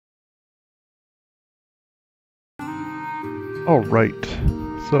Alright,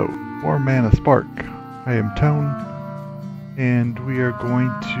 so, more Mana Spark. I am Tone, and we are going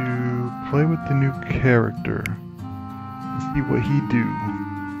to play with the new character and see what he do.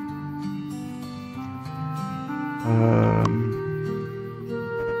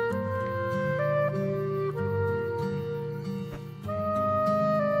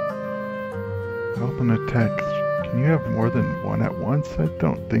 Health and attack. Can you have more than one at once? I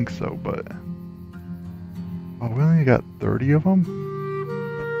don't think so, but... Oh, we only got 30 of them?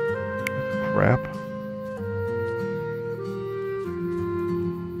 That's crap.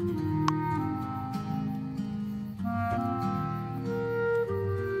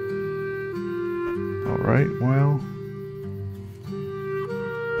 Alright, well...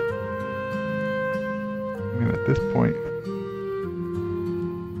 I mean, at this point...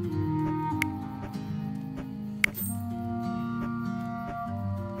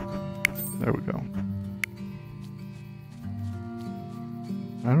 There we go.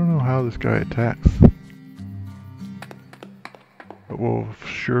 I don't know how this guy attacks, but we'll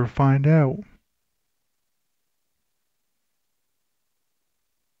sure find out.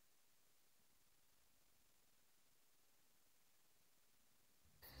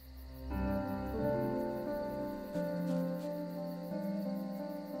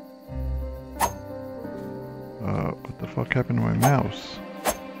 What the fuck happened to my mouse?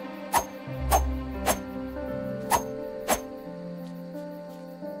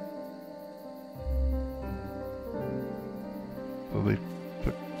 So they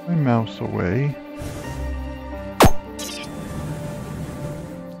took my mouse away.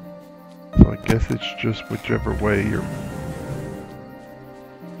 So I guess it's just whichever way your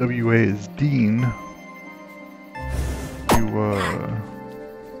WA is Dean.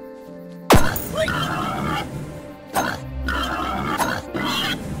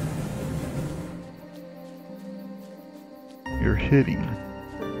 You're hitting.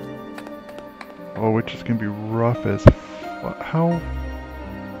 Oh, which is gonna be rough as fuck. How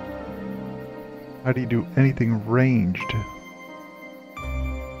do you do anything ranged?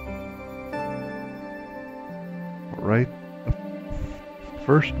 Alright, the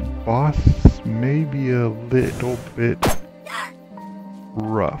first boss may be a little bit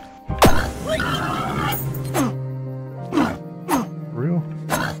rough. Real?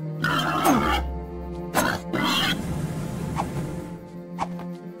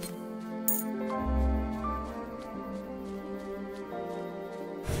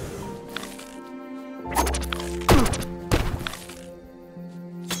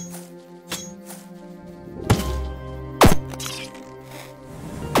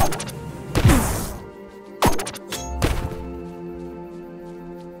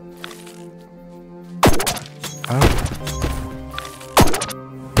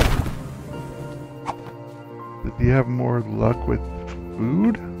 Does he have more luck with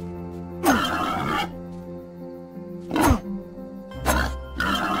food?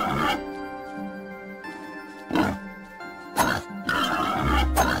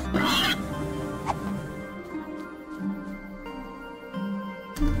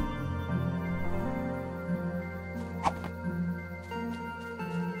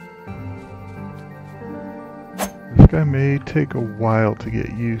 This guy may take a while to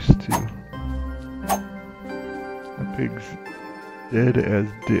get used to. That pig's dead as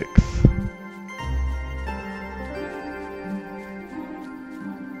dicks.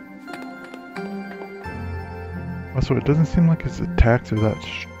 Also, it doesn't seem like his attacks are that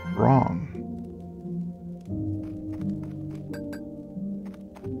strong.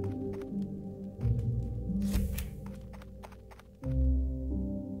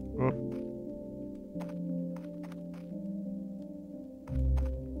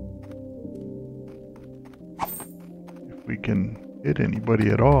 We can hit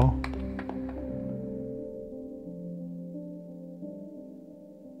anybody at all.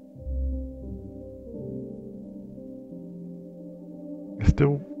 I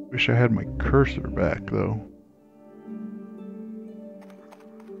still wish I had my cursor back though,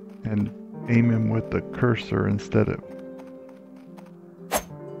 and aim him with the cursor instead of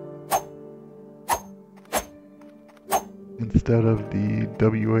the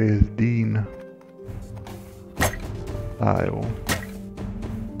WASD style.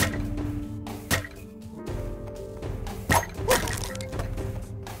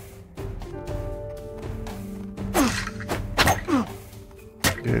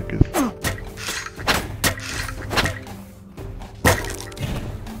 Yeah, 'cause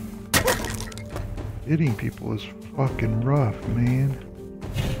hitting people is fucking rough, man.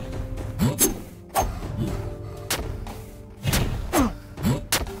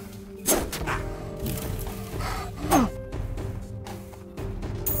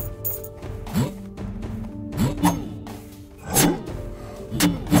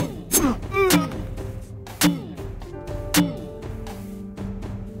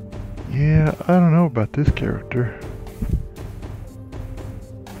 Yeah, I don't know about this character.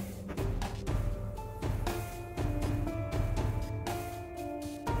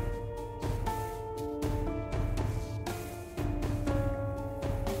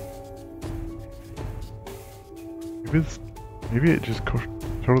 Maybe it just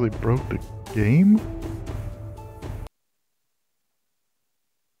totally broke the game?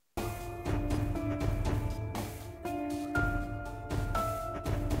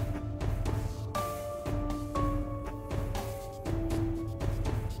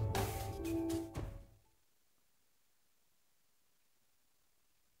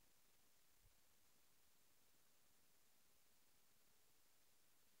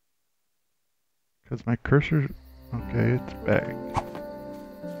 Because my cursor... Okay, it's back.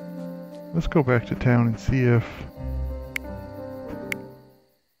 Let's go back to town and see if...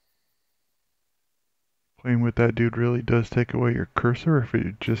 playing with that dude really does take away your cursor, or if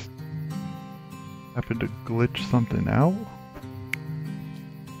it just happened to glitch something out.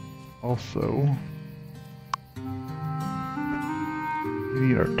 Also, we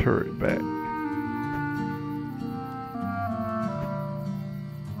need our turret back.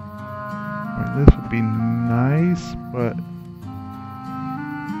 I mean, this would be nice, but...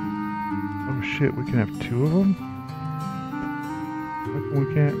 oh shit, we can have two of them? How come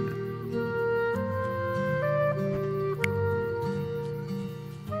we can't?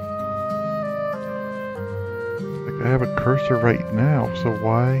 Like, I have a cursor right now, so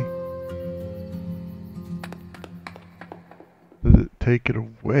why does it take it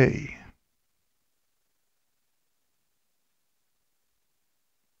away?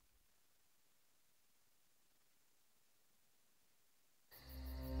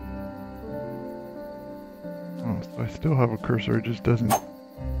 Oh, so I still have a cursor, it just doesn't...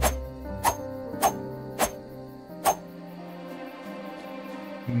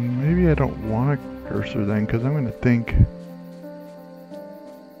 Maybe I don't want a cursor then, because I'm going to think...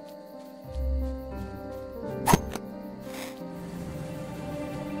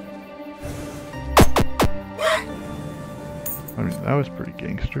 I mean, that was pretty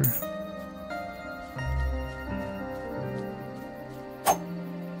gangster.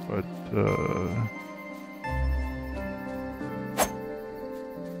 But, still...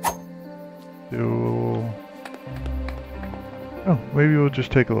 oh, maybe it'll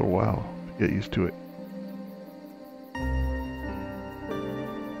just take a little while to get used to it.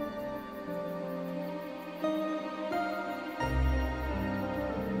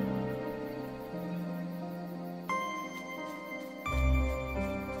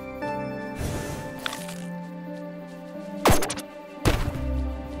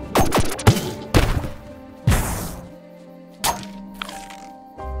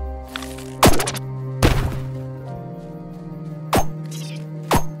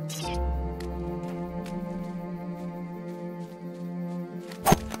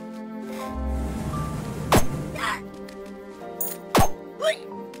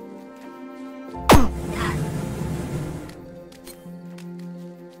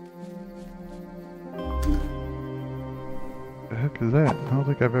 The heck is that? I don't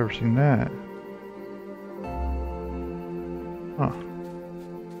think I've ever seen that. Huh.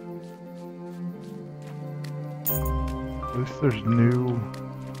 At least there's new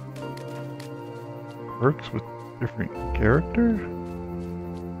perks with different characters?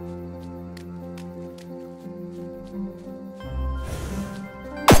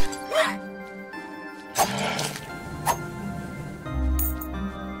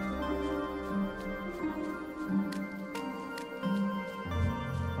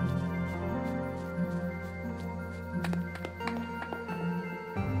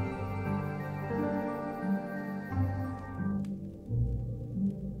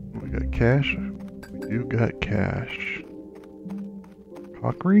 We got cash. We do got cash.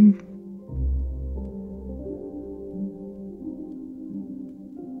 Cock ring?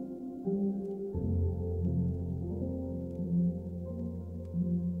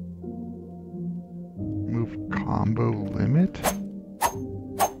 Move combo limit?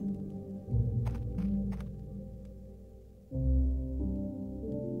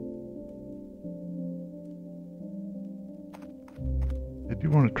 I do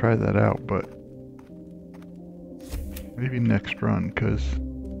want to try that out, but maybe next run, because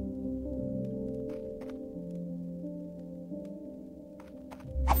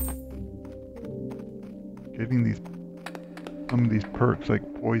getting some of these perks like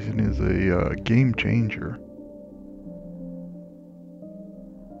poison is a game changer.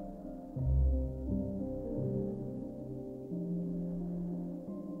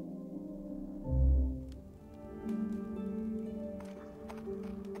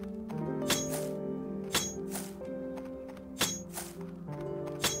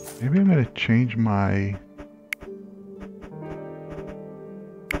 Maybe I'm gonna change my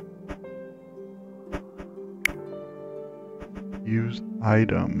use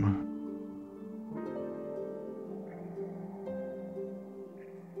item.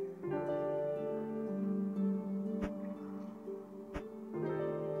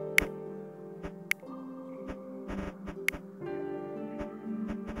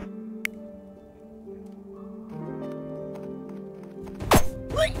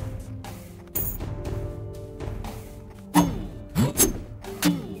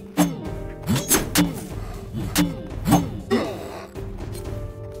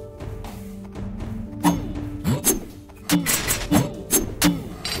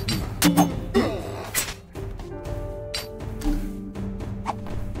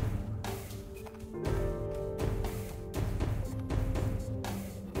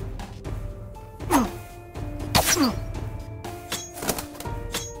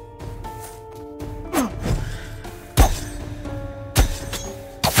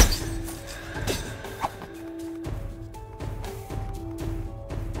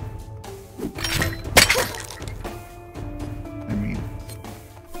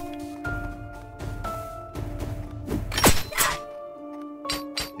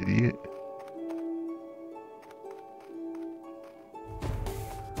 Idiot.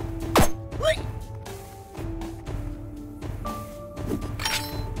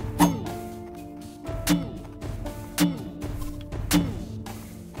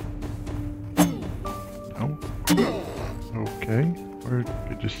 No. Okay. Or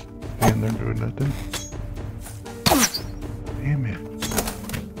could just stand there doing nothing. Damn it.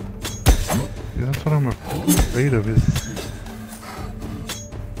 See, that's what I'm afraid of is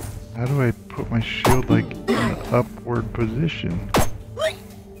how do I put my shield like in an upward position?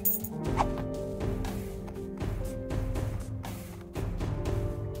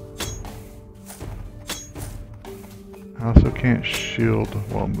 I also can't shield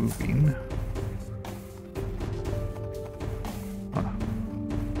while moving. Huh.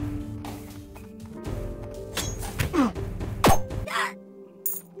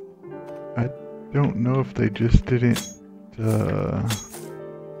 I don't know if they just didn't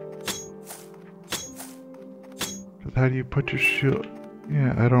how do you put your shield?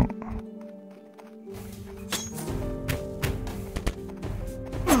 Yeah, I don't.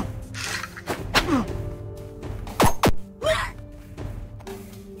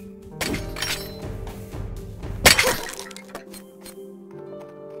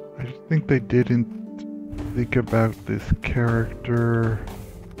 I just think they didn't think about this character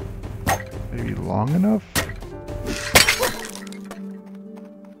maybe long enough.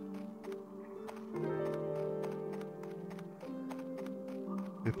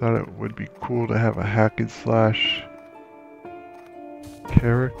 I thought it would be cool to have a hack and slash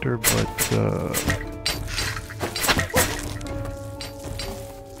character, but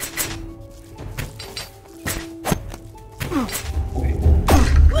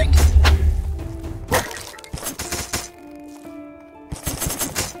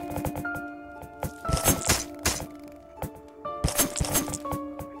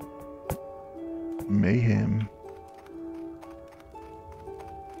mayhem.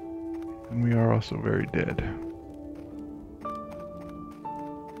 And we are also very dead.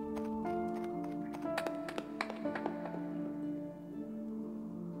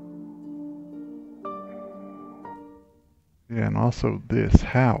 Yeah, and also this,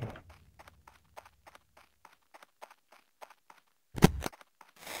 how?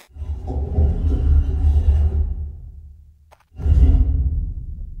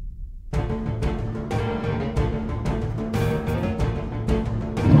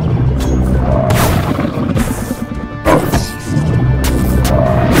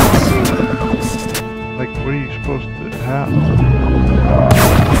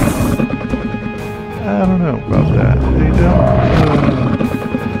 I don't know about that. They don't.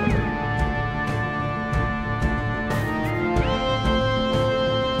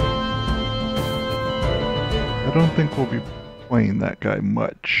 I don't think we'll be playing that guy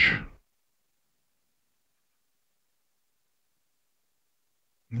much.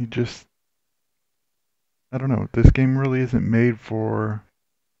 He just. I don't know. This game really isn't made for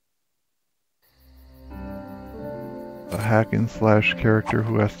a hack and slash character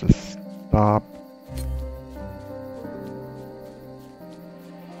who has to stop.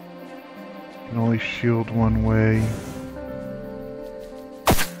 Can only shield one way.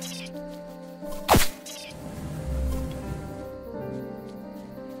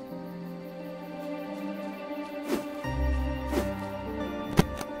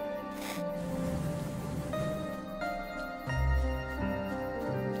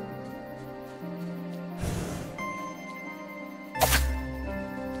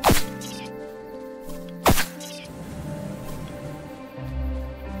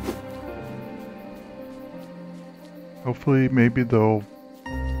 Hopefully, maybe they'll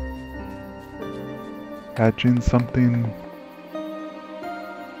patch in something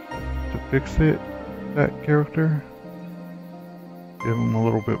to fix it, that character. Give him a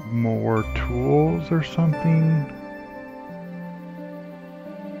little bit more tools or something.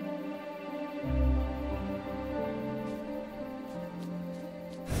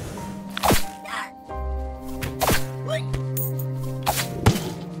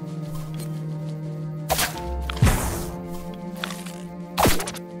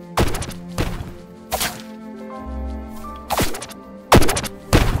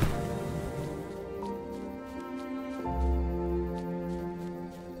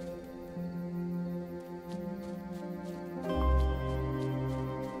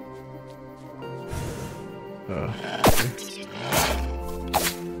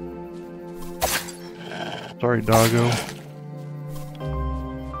 Sorry, doggo.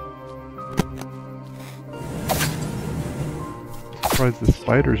 Surprised the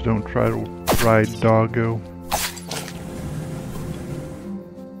spiders don't try to ride doggo.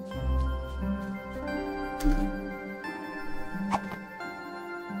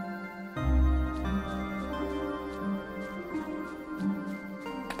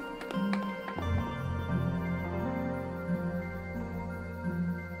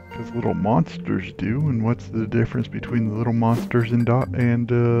 Little monsters do, and what's the difference between the little monsters and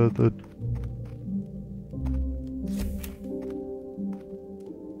the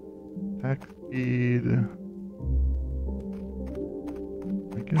attack speed?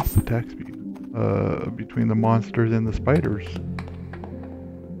 I guess the attack speed between the monsters and the spiders.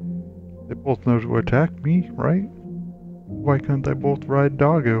 They both know to attack me, right? Why couldn't they both ride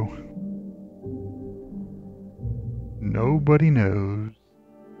doggo? Nobody knows.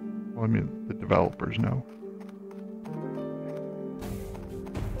 Well, I mean, the developers know.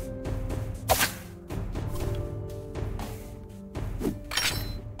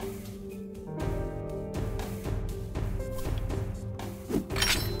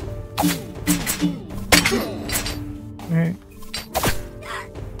 Hey.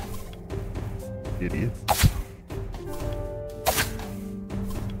 Idiot.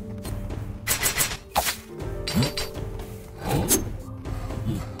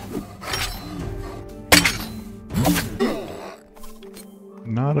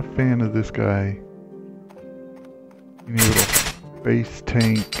 Not a fan of this guy being able to face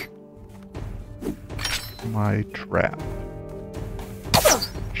tank my trap.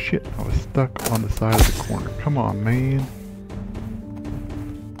 Shit, I was stuck on the side of the corner. Come on, man.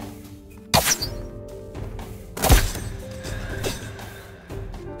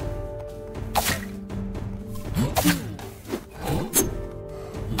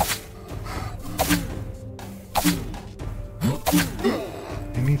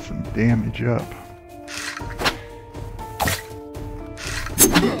 Some damage up.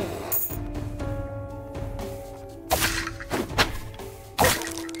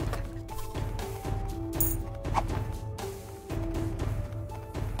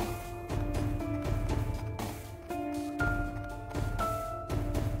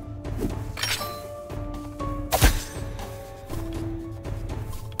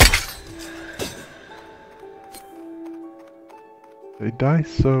 They die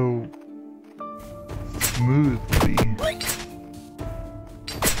so smoothly.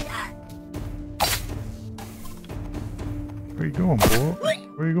 Where you going, boy?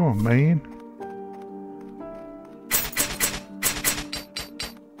 Where you going, man?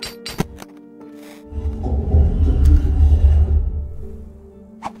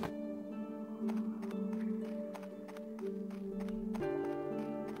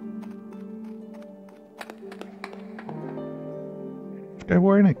 Guy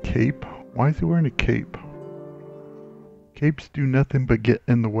wearing a cape? Why is he wearing a cape? Capes do nothing but get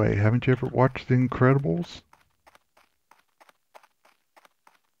in the way. Haven't you ever watched The Incredibles?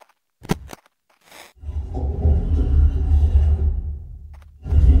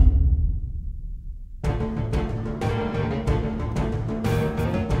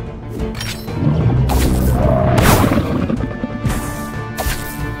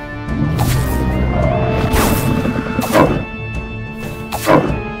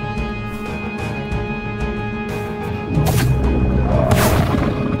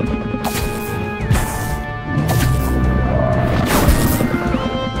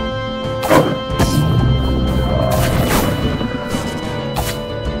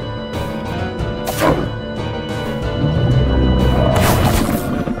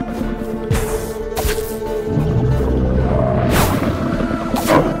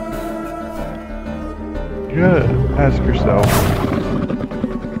 You gotta ask yourself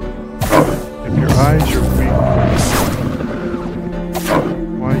if your eyes are weak.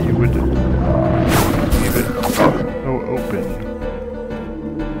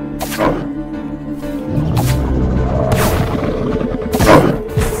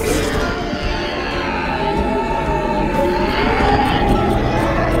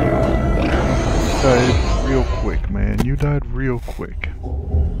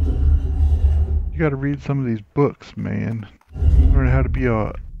 gotta read some of these books, man. Learn how to be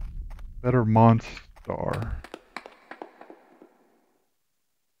a better monster.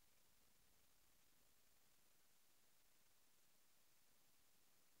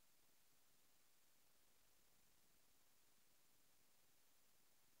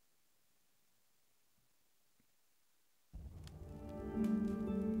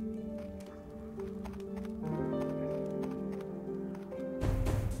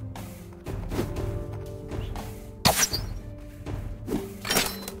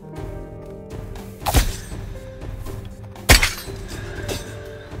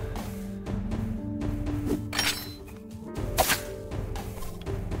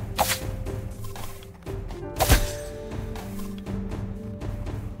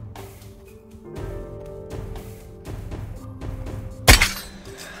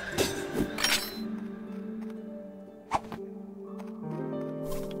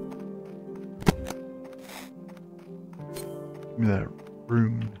 Give me that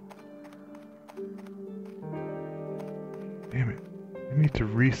rune. Damn it. I need to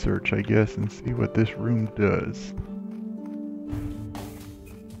research, I guess, and see what this room does.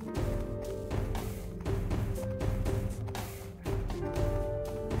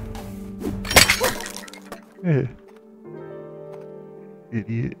 Hey.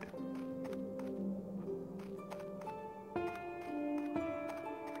 Idiot.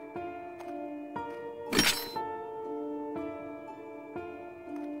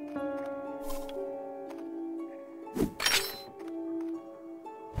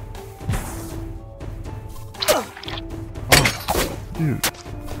 Dude.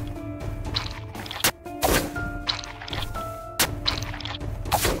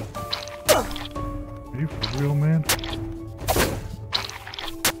 Are you for real, man?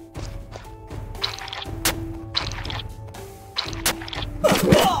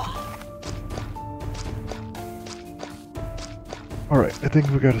 Alright, I think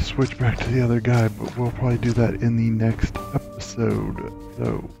we gotta switch back to the other guy, but we'll probably do that in the next episode.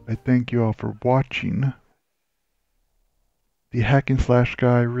 So, I thank you all for watching. The hack and slash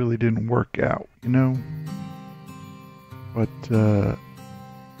guy really didn't work out, you know? But,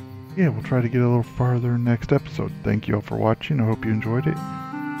 yeah, we'll try to get a little farther next episode. Thank you all for watching. I hope you enjoyed it.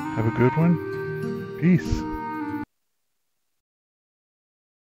 Have a good one. Peace.